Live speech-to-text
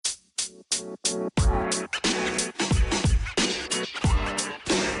Hey,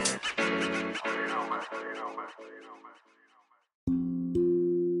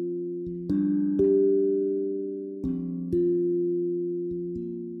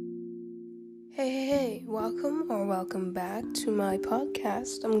 welcome back to my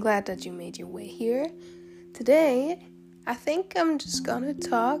podcast. I'm glad that you made your way here. Today, I think I'm just gonna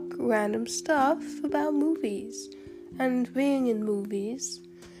talk random stuff about movies and being in movies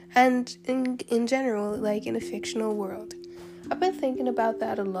and in general, like in a fictional world. I've been thinking about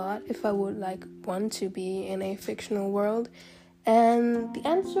that a lot, if I would want to be in a fictional world, and the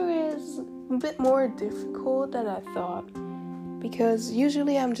answer is a bit more difficult than I thought, because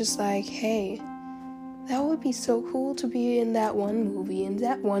usually I'm just like, hey, that would be so cool to be in that one movie, in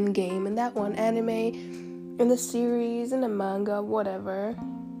that one game, in that one anime, in the series, in the manga, whatever.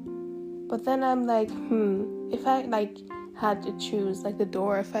 But then I'm like, if I had to choose the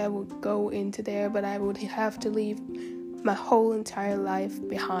door, if I would go into there, but I would have to leave my whole entire life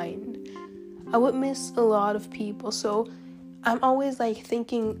behind, I would miss a lot of people. So I'm always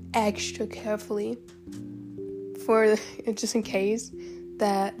thinking extra carefully for just in case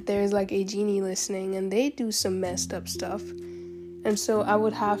that there's a genie listening and they do some messed up stuff. And so I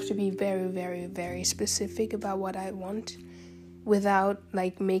would have to be very, very, very specific about what I want without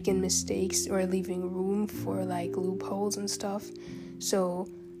making mistakes or leaving room for loopholes and stuff. So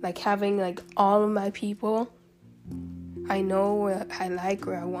having all of my people I know or I like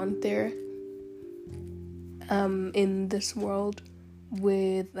or I want there in this world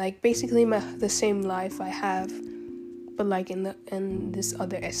with basically the same life I have, but in this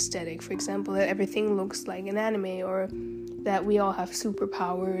other aesthetic. For example, that everything looks like an anime, or that we all have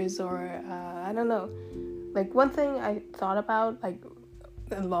superpowers, or I don't know. One thing I thought about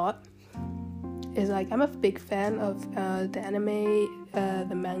a lot is I'm a big fan of the anime,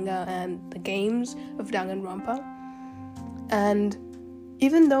 the manga, and the games of Danganronpa. And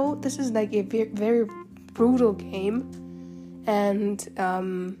even though this is a very brutal game, and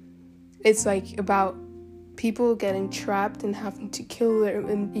it's about people getting trapped and having to kill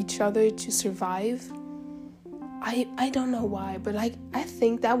each other to survive, I don't know why, but I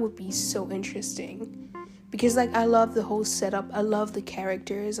think that would be so interesting. Because I love the whole setup, I love the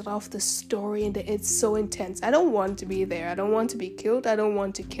characters, I love the story, and it's so intense. I don't want to be there, I don't want to be killed, I don't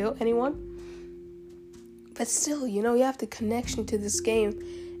want to kill anyone. But still, you have the connection to this game.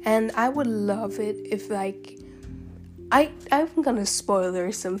 And I would love it if I'm gonna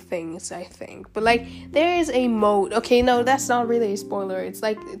spoiler some things, I think. But there is a mode. Okay, no, that's not really a spoiler. It's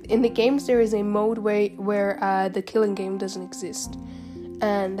in the games there is a mode where the killing game doesn't exist.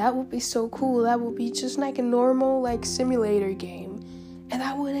 And that would be so cool. That would be just a normal simulator game. And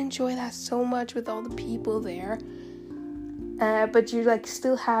I would enjoy that so much with all the people there. But you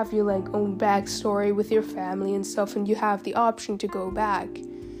still have your own backstory with your family and stuff, and you have the option to go back.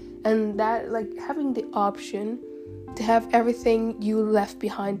 And that having the option to have everything you left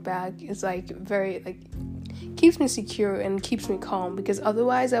behind back is very keeps me secure and keeps me calm, because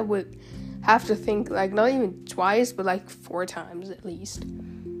otherwise I would have to think not even twice but 4 times at least.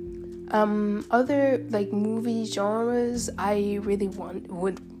 Other movie genres I really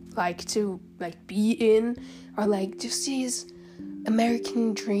would to be in are just these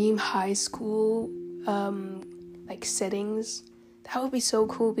American Dream high school settings. That would be so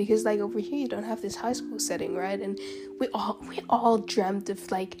cool, because over here you don't have this high school setting, right? And we all dreamt of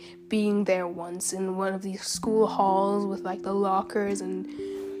being there once in one of these school halls with the lockers, and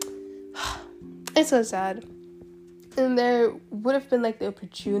it's so sad. And there would have been the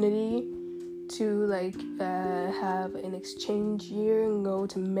opportunity to have an exchange year and go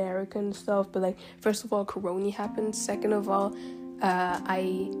to America and stuff, but first of all, Corona happened. Second of all,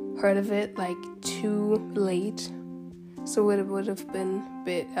 I heard of it too late. So it would have been a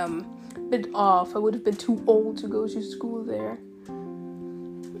bit off. I would have been too old to go to school there.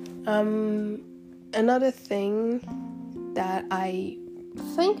 Another thing that I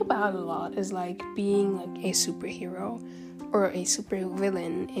think about a lot is being a superhero or a super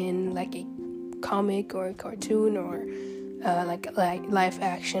villain in a comic or a cartoon, or live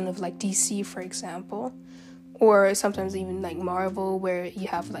action of DC, for example, or sometimes even Marvel, where you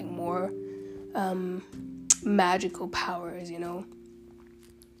have more magical powers,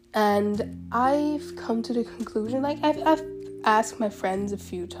 And I've come to the conclusion, I've asked my friends a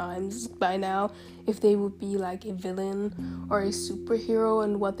few times by now if they would be a villain or a superhero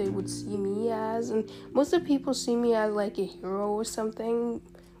and what they would see me as. And most of the people see me as a hero or something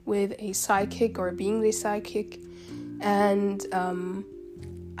with a sidekick, or being the sidekick. And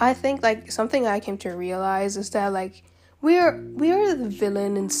I think something I came to realize is that we are the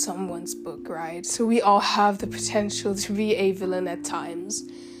villain in someone's book, right? So we all have the potential to be a villain at times,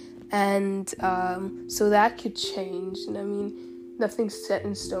 and so that could change. And I mean, nothing's set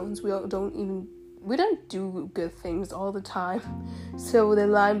in stones. We don't do good things all the time, so the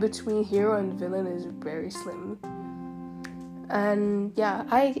line between hero and villain is very slim. And yeah,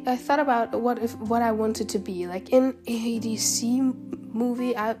 I thought about what I wanted to be like in a DC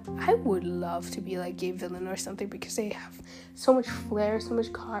movie. I would love to be like a villain or something, because they have so much flair, so much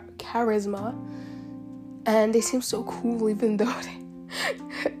charisma, and they seem so cool, even though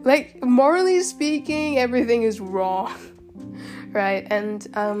like, morally speaking, everything is wrong, right? And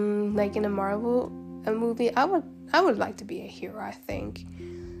like in a Marvel movie, I would like to be a hero, I think.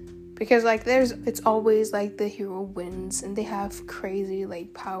 Because like it's always like the hero wins, and they have crazy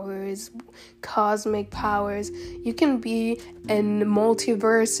like powers, cosmic powers. You can be in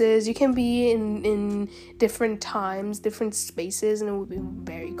multiverses, you can be in different times, different spaces, and it would be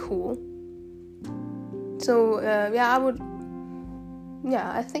very cool. So I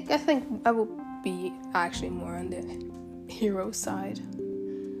think I would be actually more on the hero side.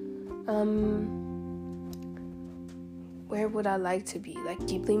 Where would I like to be? Like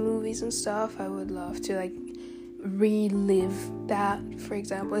Ghibli movies and stuff. I would love to like relive that, for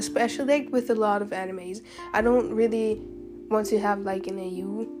example, especially like with a lot of animes. I don't really want to have like an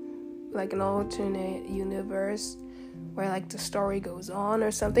alternate universe where like the story goes on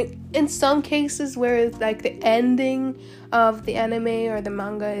or something. In some cases where it's like the ending of the anime or the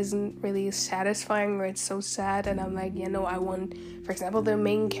manga isn't really satisfying, or it's so sad, and I'm like, I want, for example, the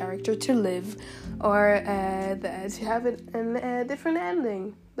main character to live, or to have a different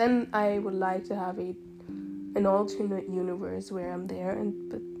ending. Then I would like to have an alternate universe where I'm there,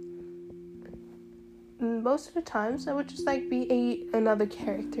 but most of the times I would just like be another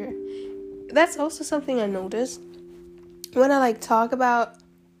character. That's also something I noticed when I like talk about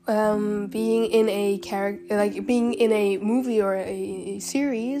being in a character, like being in a movie or a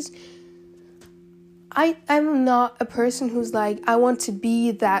series. I'm not a person who's like, I want to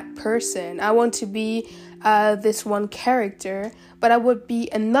be that person. I want to be this one character, but I would be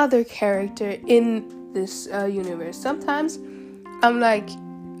another character in this universe. Sometimes I'm like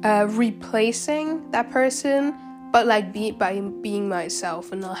replacing that person, but like by being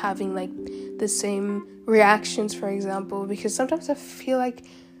myself and not having like the same reactions, for example, because sometimes I feel like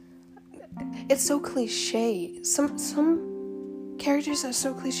it's so cliche. Some characters are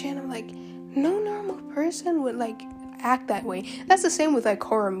so cliche, and I'm like, no normal person would like act that way. That's the same with like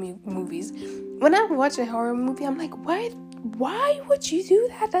horror movies. When I watch a horror movie, I'm like, why would you do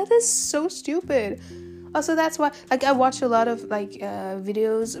that? That is so stupid. Also, that's why like I watch a lot of like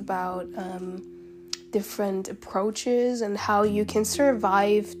videos about different approaches and how you can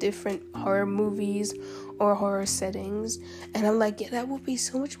survive different horror movies or horror settings, and I'm like, that would be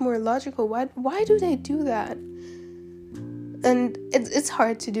so much more logical. Why do they do that? And it's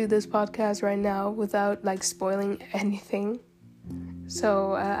hard to do this podcast right now without like spoiling anything,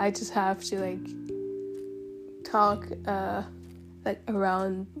 so I just have to like talk like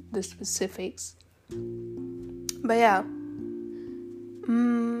around the specifics. But yeah,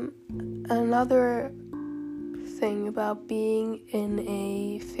 another thing about being in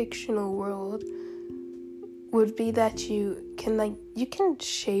a fictional world would be that you can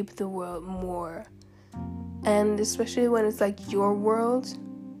shape the world more, and especially when it's like your world,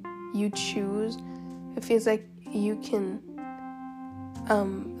 you choose. It feels like you can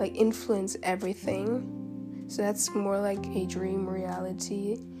like influence everything. So that's more like a dream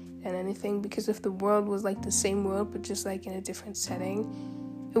reality than anything, because if the world was like the same world but just like in a different setting,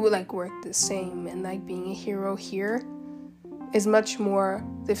 it would like work the same. And like being a hero here is much more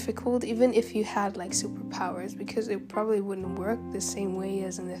difficult, even if you had like superpowers, because it probably wouldn't work the same way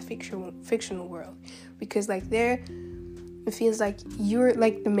as in the fictional world, because like there it feels like you're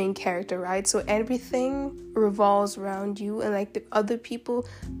like the main character, right? So everything revolves around you, and like the other people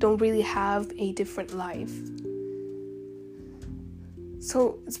don't really have a different life.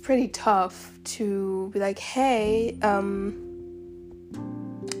 So it's pretty tough to be like, hey,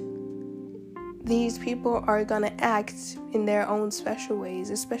 these people are gonna act in their own special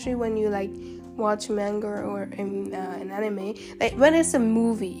ways, especially when you like watch manga or an anime. Like when it's a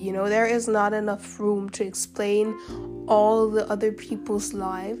movie, there is not enough room to explain all the other people's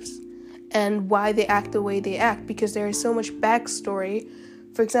lives and why they act the way they act, because there is so much backstory.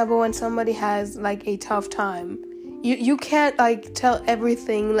 For example, when somebody has like a tough time, you can't like tell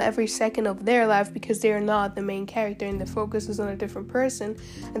everything, every second of their life, because they're not the main character and the focus is on a different person.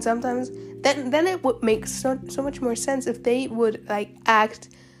 And sometimes then it would make so much more sense if they would like act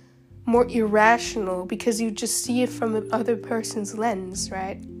more irrational because you just see it from the other person's lens,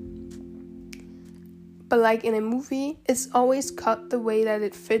 right? But like in a movie, it's always cut the way that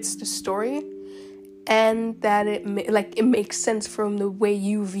it fits the story and that it makes sense from the way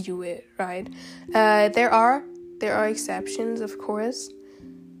you view it, right? There are exceptions, of course,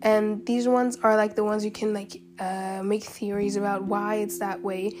 and these ones are like the ones you can make theories about why it's that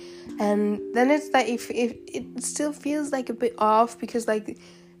way, and then it's like if it still feels like a bit off because like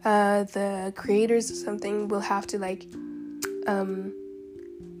the creators or something will have to make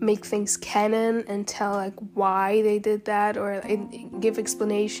things canon and tell like why they did that, or give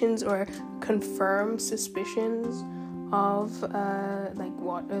explanations or confirm suspicions of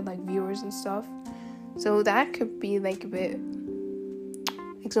viewers and stuff. So that could be like a bit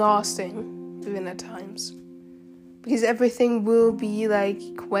exhausting even at times, because everything will be like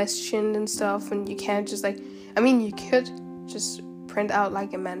questioned and stuff, and you can't just you could just print out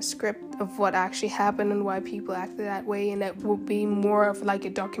like a manuscript of what actually happened and why people acted that way, and that would be more of like a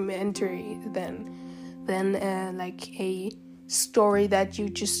documentary than like a story that you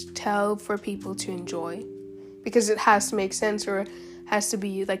just tell for people to enjoy, because it has to make sense or has to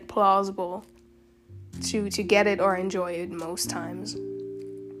be like plausible to get it or enjoy it most times.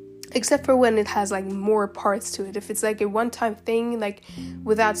 Except for when it has like more parts to it. If it's like a one-time thing, like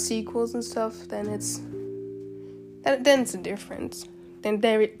without sequels and stuff, then it's a difference. Then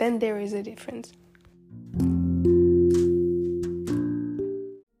there is a difference.